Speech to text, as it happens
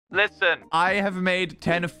Listen, I have made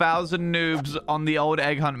 10,000 noobs on the old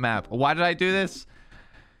egg hunt map. Why did I do this?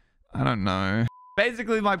 I don't know.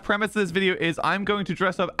 Basically, my premise of this video is I'm going to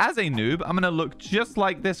dress up as a noob. I'm going to look just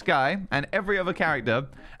like this guy and every other character,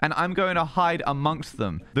 and I'm going to hide amongst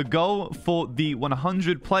them. The goal for the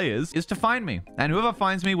 100 players is to find me, and whoever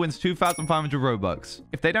finds me wins 2,500 Robux.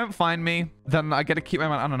 If they don't find me, then I get to keep my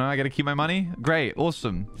money. I don't know. I get to keep my money. Great.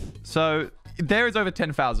 Awesome. So there is over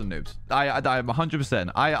 10,000 noobs. I'm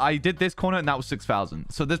 100%. I did this corner and that was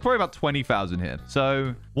 6,000. So there's probably about 20,000 here.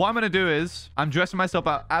 So what I'm going to do is I'm dressing myself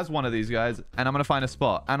out as one of these guys and I'm going to find a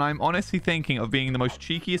spot. And I'm honestly thinking of being the most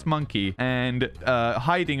cheekiest monkey and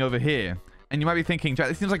hiding over here. And you might be thinking, Jack,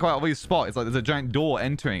 this seems like quite an obvious spot. It's like there's a giant door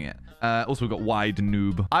entering it. Also, we've got wide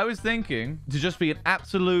noob. I was thinking to just be an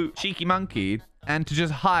absolute cheeky monkey and to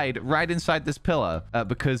just hide right inside this pillar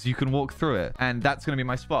because you can walk through it. And that's going to be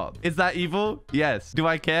my spot. Is that evil? Yes. Do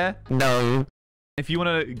I care? No. If you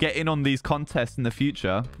want to get in on these contests in the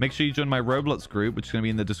future, make sure you join my Roblox group, which is going to be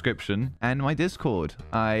in the description, and my Discord.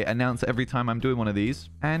 I announce every time I'm doing one of these.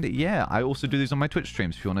 And yeah, I also do these on my Twitch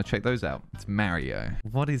streams if you want to check those out. It's Mario.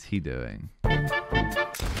 What is he doing?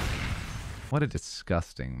 What a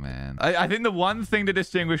disgusting man. I think the one thing to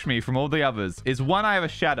distinguish me from all the others is, one, I have a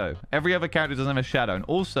shadow. Every other character doesn't have a shadow. And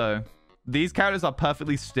also, these characters are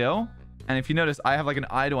perfectly still. And if you notice, I have like an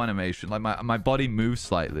idle animation. Like my body moves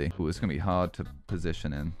slightly. Ooh, it's going to be hard to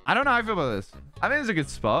position in. I don't know how I feel about this. I think it's a good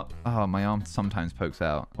spot. Oh, my arm sometimes pokes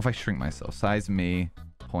out. What if I shrink myself? Size me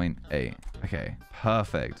 0.8. Okay,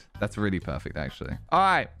 perfect. That's really perfect, actually. All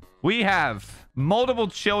right. We have multiple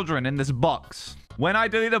children in this box. When I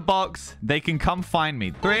delete a box, they can come find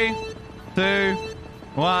me. 3, 2,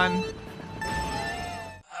 1.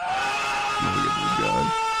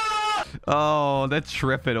 Oh, they're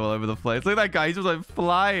tripping all over the place. Look at that guy. He's just like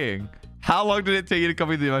flying. How long did it take you to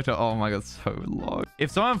copy the emoji? Oh my god, so long.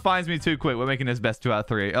 If someone finds me too quick, we're making this best 2 out of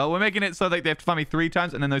 3. Oh, we're making it so that they have to find me 3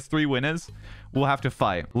 times, and then those 3 winners will have to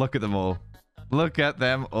fight. Look at them all. Look at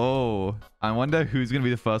them. Oh, I wonder who's going to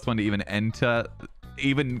be the first one to even enter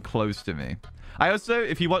even close to me. I also,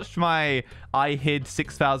 if you watched I hid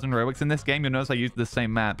 6,000 Robux in this game, you'll notice I used the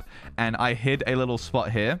same map, and I hid a little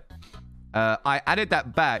spot here. I added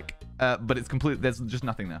that back, but it's complete. There's just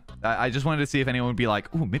nothing there. I just wanted to see if anyone would be like,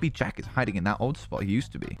 oh, maybe Jack is hiding in that old spot he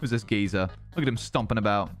used to be. Who's this geezer? Look at him stomping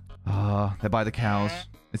about. Oh, they're by the cows.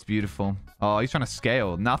 It's beautiful. Oh, he's trying to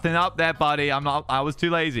scale. Nothing up there, buddy. I was too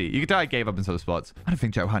lazy. You can tell I gave up in some spots. I don't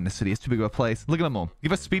think Jack will hide in the city. It's too big of a place. Look at them all.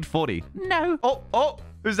 Give us speed 40. No. Oh,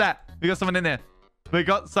 who's that? We got someone in there. We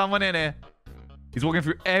got someone in here. He's walking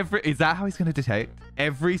through is that how he's going to detect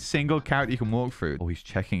every single character you can walk through? Oh, he's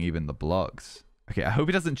checking even the blocks. Okay, I hope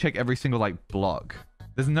he doesn't check every single, like, block.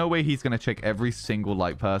 There's no way he's going to check every single,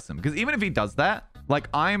 like, person. Because even if he does that, like,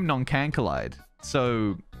 I'm non-cancelled.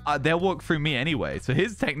 So they'll walk through me anyway. So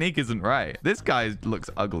his technique isn't right. This guy looks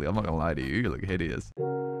ugly. I'm not going to lie to you. You look hideous.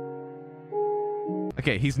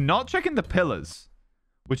 Okay, he's not checking the pillars,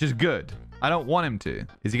 which is good. I don't want him to.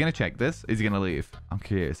 Is he going to check this? Is he going to leave? I'm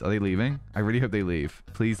curious. Are they leaving? I really hope they leave.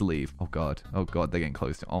 Please leave. Oh, God. Oh, God. They're getting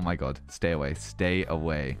close to... Oh, my God. Stay away. Stay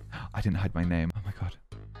away. I didn't hide my name. Oh, my God.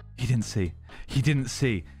 He didn't see. He didn't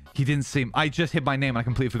see. He didn't see. I just hid my name and I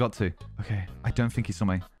completely forgot to. Okay. I don't think he saw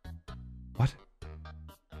my... What?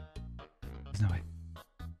 There's no way.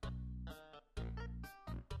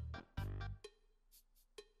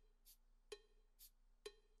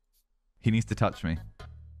 He needs to touch me.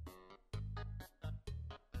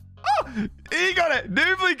 He got it.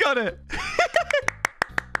 Noobly got it.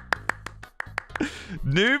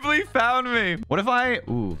 Noobly found me. What if I...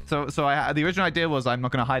 Ooh. So the original idea was I'm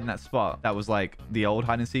not going to hide in that spot. That was like the old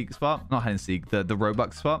hide and seek spot. Not hide and seek. The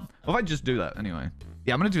Robux spot. What if I just do that anyway?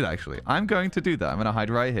 Yeah, I'm going to do that actually. I'm going to do that. I'm going to hide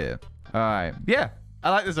right here. All right. Yeah. I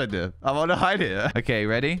like this idea. I want to hide here. Okay,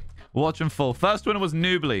 ready? Watch them fall. First winner was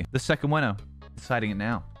Noobly. The second winner. Deciding it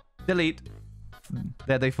now. Delete.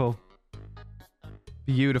 There they fall.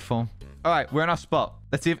 Beautiful. All right, we're in our spot.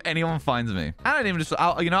 Let's see if anyone finds me. I don't even just...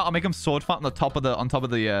 you know, I'll make them sword fight on the top of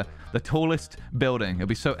the tallest building. It'll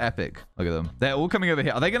be so epic. Look at them. They're all coming over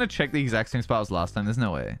here. Are they going to check the exact same spot as last time? There's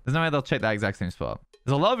no way. There's no way they'll check that exact same spot.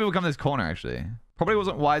 There's a lot of people coming to this corner, actually. Probably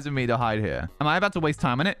wasn't wise of me to hide here. Am I about to waste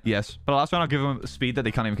time on it? Yes. But last round, I'll give them a speed that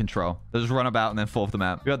they can't even control. They'll just run about and then fall off the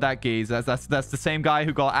map. We got that geese. That's the same guy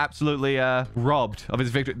who got absolutely robbed of his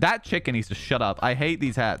victory. That chicken needs to shut up. I hate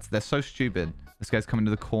these hats. They're so stupid. This guy's coming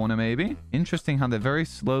to the corner, maybe. Interesting how they're very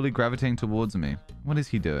slowly gravitating towards me. What is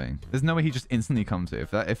he doing? There's no way he just instantly comes here.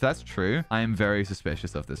 If that's true, I am very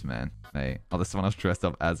suspicious of this man. Hey, oh, there's someone else dressed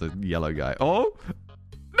up as a yellow guy. Oh,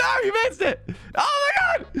 no, you missed it. Oh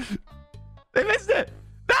my God. They missed it.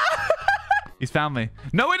 No. He's found me.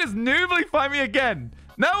 No way does Noobly find me again.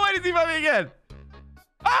 No way does he find me again.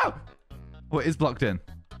 Oh! Oh, it is blocked in.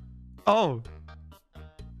 Oh.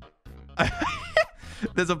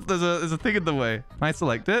 There's a thing in the way. Can I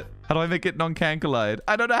select it? How do I make it non-can collide?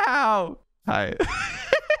 I don't know how. Hi.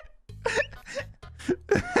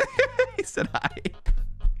 He said hi.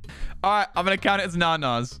 All right, I'm gonna count it as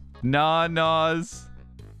nanas. Nanas.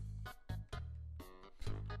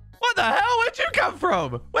 What the hell? Where'd you come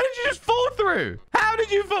from? Where did you just fall through? How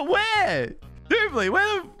did you fall? Where? Doobly,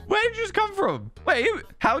 where did you just come from? Wait,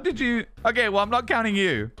 how did you? Okay, well, I'm not counting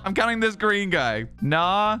you. I'm counting this green guy.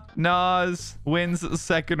 Nas wins the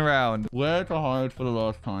second round. Where to hide for the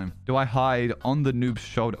last time? Do I hide on the noob's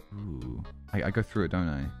shoulder? Ooh, I go through it, don't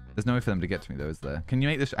I? There's no way for them to get to me, though, is there? Can you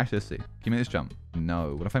make this? Actually, let's see. Can you make this jump?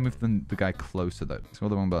 No. What if I move the guy closer, though? It's all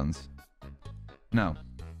the wrong buttons. No.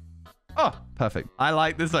 Oh, perfect. I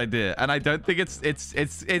like this idea, and I don't think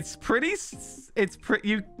it's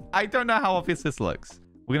pretty. I don't know how obvious this looks.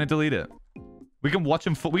 We're gonna delete it. We can watch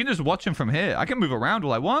him. We can just watch him from here. I can move around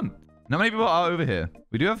all I want. Not many people are over here.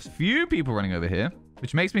 We do have a few people running over here,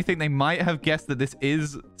 which makes me think they might have guessed that this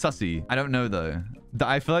is sussy. I don't know though.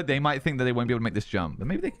 I feel like they might think that they won't be able to make this jump, but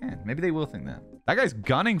maybe they can. Maybe they will think that. That guy's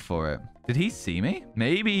gunning for it. Did he see me?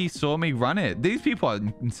 Maybe he saw me run it. These people are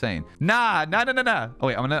insane. Nah. Oh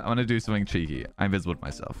wait, I'm gonna do something cheeky. I invisible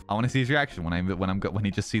myself. I want to see his reaction when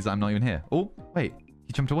he just sees that I'm not even here. Oh wait,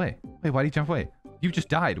 he jumped away. Wait, why did he jump away? You just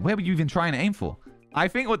died. Where were you even trying to aim for? I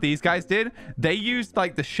think what these guys did, they used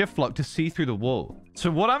like the shift lock to see through the wall. So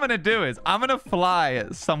what I'm gonna do is I'm gonna fly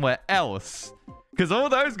somewhere else. Because all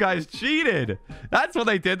those guys cheated. That's what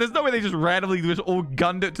they did. There's no way they just randomly just all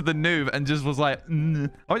gunned it to the noob and just was like, I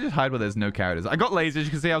would just hide where there's no characters. I got lazy. As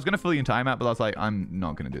you can see, I was going to fill you in timeout, but I was like, I'm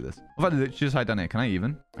not going to do this. What if I literally just hide down here? Can I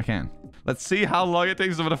even? I can. Let's see how long it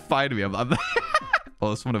takes someone to find me. Oh,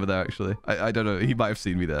 there's someone over there, actually. I don't know. He might have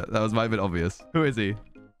seen me there. That might have been obvious. Who is he?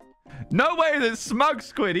 No way, there's Smug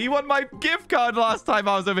Squid. He won my gift card last time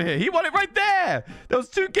I was over here. He won it right there. There was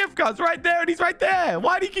 2 gift cards right there, and he's right there.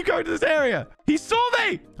 Why do you keep going to this area? He saw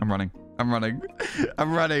me. I'm running. I'm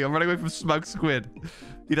running away from Smug Squid.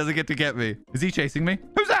 He doesn't get to get me. Is he chasing me?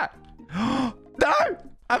 Who's that? No,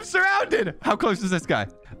 I'm surrounded. How close is this guy?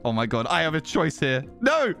 Oh my God, I have a choice here.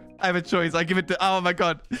 No, I have a choice. I give it to, oh my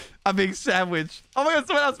God, I'm being sandwiched. Oh my God,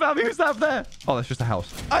 someone else found me. Who's that up there? Oh, that's just a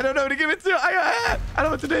house. I don't know who to give it to. I don't know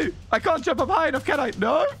what to do. I can't jump up high enough, can I?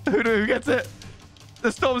 No? Who gets it?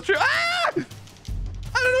 The storm's true. Ah! I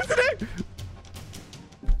don't know what to do.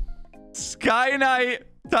 Sky Knight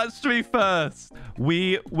touched me first.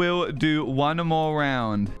 We will do one more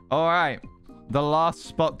round. All right. The last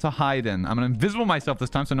spot to hide in. I'm going to invisible myself this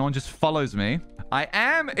time so no one just follows me. I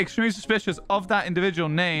am extremely suspicious of that individual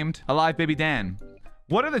named Alive Baby Dan.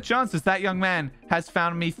 What are the chances that young man has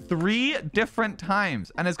found me 3 different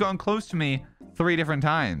times and has gotten close to me 3 different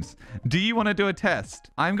times? Do you want to do a test?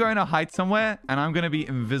 I'm going to hide somewhere and I'm going to be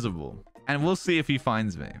invisible. And we'll see if he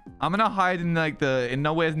finds me. I'm going to hide in like in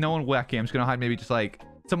nowhere, no one wacky. I'm just going to hide maybe just like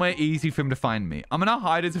somewhere easy for him to find me. I'm going to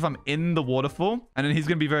hide as if I'm in the waterfall. And then he's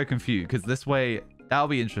going to be very confused because this way, that'll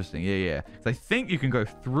be interesting. Yeah. Because I think you can go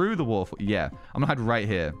through the waterfall. Yeah, I'm going to hide right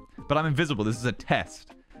here. But I'm invisible. This is a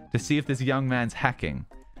test to see if this young man's hacking.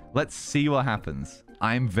 Let's see what happens.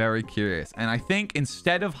 I'm very curious. And I think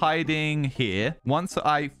instead of hiding here, once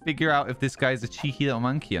I figure out if this guy's a cheeky little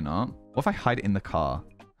monkey or not, what if I hide in the car?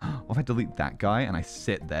 What if I delete that guy and I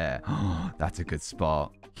sit there? That's a good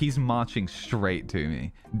spot. He's marching straight to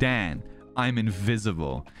me. Dan, I'm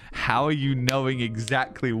invisible. How are you knowing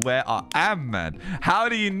exactly where I am, man? How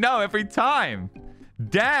do you know every time?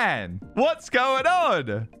 Dan, what's going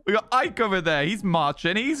on? We got Ike over there. He's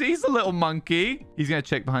marching. He's a little monkey. He's going to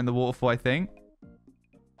check behind the waterfall, I think.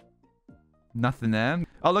 Nothing there.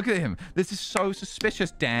 Oh, look at him. This is so suspicious,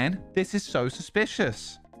 Dan. This is so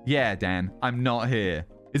suspicious. Yeah, Dan, I'm not here.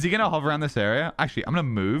 Is he going to hover around this area? Actually, I'm going to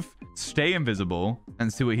move, stay invisible,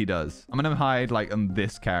 and see what he does. I'm going to hide like on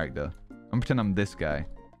this character. I'm going to pretend I'm this guy.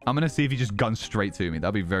 I'm going to see if he just guns straight to me.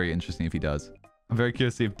 That'll be very interesting if he does. I'm very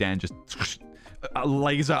curious to see if Dan just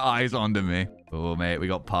laser eyes onto me. Oh, mate, we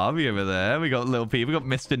got Parvy over there. We got little P. We got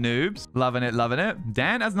Mr. Noobs. Loving it, loving it.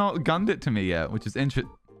 Dan has not gunned it to me yet, which is interesting.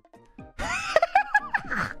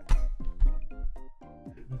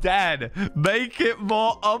 Dan, make it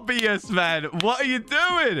more obvious, man. What are you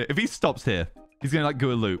doing? If he stops here, he's going to like go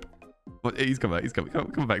a loop. What? He's coming back. He's coming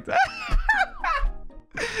back.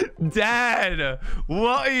 Dan,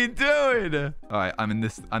 what are you doing? All right, I'm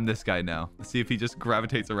this guy now. Let's see if he just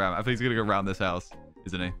gravitates around. I think he's going to go around this house,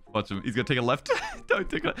 isn't he? Watch him. He's going to take a left. Don't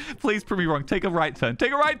take a... Please prove me wrong. Take a right turn.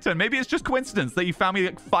 Take a right turn. Maybe it's just coincidence that you found me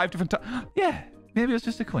like 5 different times. Yeah. Maybe it was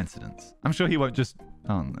just a coincidence. I'm sure he won't just...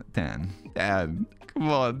 Oh, Dan. Dan. Come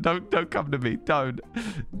on. Don't come to me.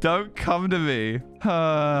 Don't come to me.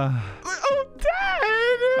 Oh,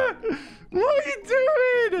 Dan! What are you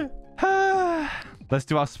doing? Let's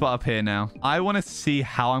do our spot up here now. I want to see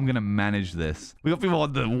how I'm going to manage this. We got people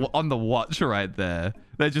on the watch right there.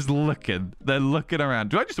 They're just looking. They're looking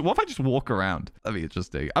around. What if I just walk around? That'd be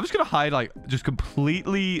interesting. I'm just going to hide like just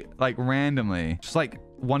completely like randomly. Just like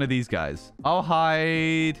one of these guys. I'll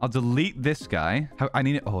hide. I'll delete this guy. I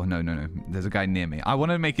need it. Oh, no. There's a guy near me. I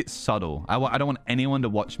want to make it subtle. I don't want anyone to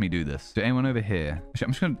watch me do this. So anyone over here? Actually,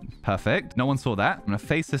 I'm just going to... Perfect. No one saw that. I'm going to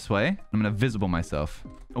face this way. I'm going to visible myself.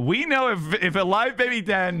 We know if a live baby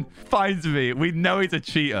Dan finds me, we know he's a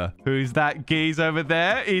cheater. Who's that geese over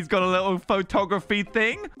there? He's got a little photography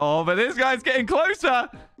thing. Oh, but this guy's getting closer.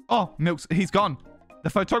 Oh, Milks, he's gone. The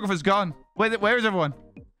photographer's gone. Where is everyone?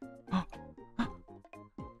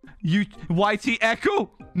 You, YT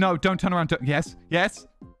Echo? No, don't turn around. Yes.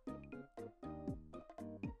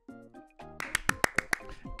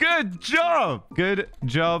 Good job. Good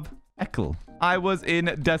job, Echo. I was in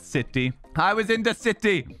the city.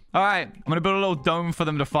 All right, I'm going to build a little dome for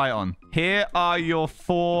them to fight on. Here are your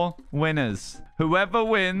 4 winners. Whoever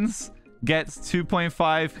wins gets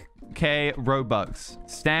 2.5k Robux.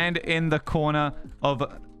 Stand in the corner of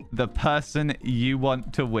the person you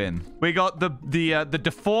want to win. We got the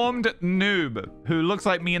deformed noob who looks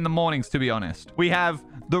like me in the mornings, to be honest. We have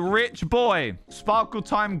the rich boy, Sparkle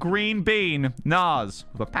Time Green Bean, Nas,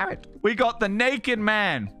 the parrot. We got the naked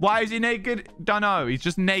man. Why is he naked? Dunno. He's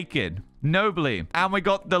just naked. Nobly. And we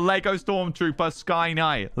got the Lego Stormtrooper Sky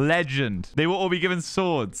Knight, legend. They will all be given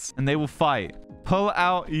swords and they will fight. Pull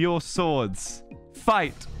out your swords.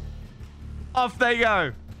 Fight. Off they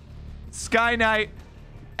go. Sky Knight,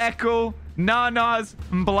 Echo, Nanas,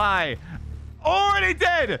 and Bly. Already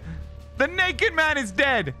dead. The naked man is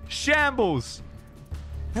dead. Shambles.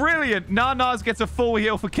 Brilliant. Nanas gets a full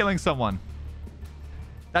heal for killing someone.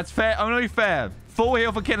 That's fair. Only fair. Full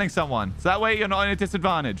heal for killing someone. So that way you're not in a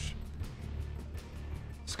disadvantage.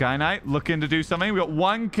 Sky Knight looking to do something. We got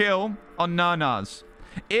 1 kill on Nanas.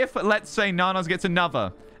 If, let's say, Nanas gets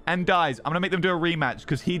another and dies, I'm going to make them do a rematch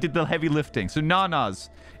because he did the heavy lifting. So Nanas,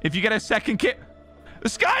 if you get a second kill...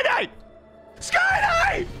 Sky Knight! Sky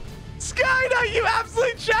Knight! Sky Knight, you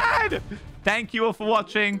absolute Chad! Thank you all for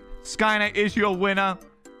watching. Sky Knight is your winner.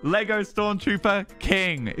 Lego Stormtrooper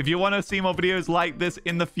King. If you want to see more videos like this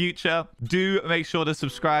in the future, do make sure to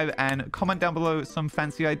subscribe and comment down below some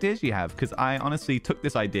fancy ideas you have, because I honestly took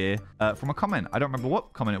this idea from a comment. I don't remember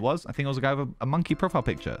what comment it was. I think it was a guy with a monkey profile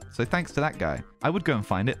picture. So thanks to that guy. I would go and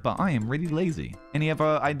find it, but I am really lazy. Any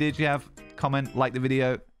other ideas you have? Comment, like the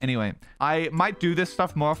video. Anyway, I might do this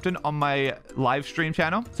stuff more often on my live stream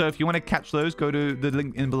channel. So if you want to catch those, go to the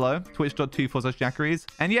link in below, twitch.tv/jackeryz.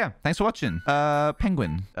 And yeah, thanks for watching.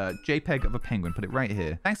 Penguin. JPEG of a penguin. Put it right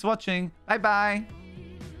here. Thanks for watching. Bye-bye.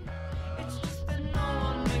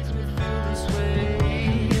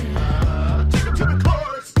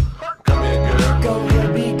 Go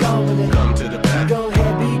ahead, be gone with it. Come to the back. Go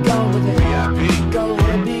ahead, be gone with it. VIP. Go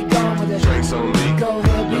ahead, be gone with it. Drinks on me. Go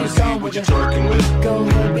ahead, be gone with it. What you twerking with?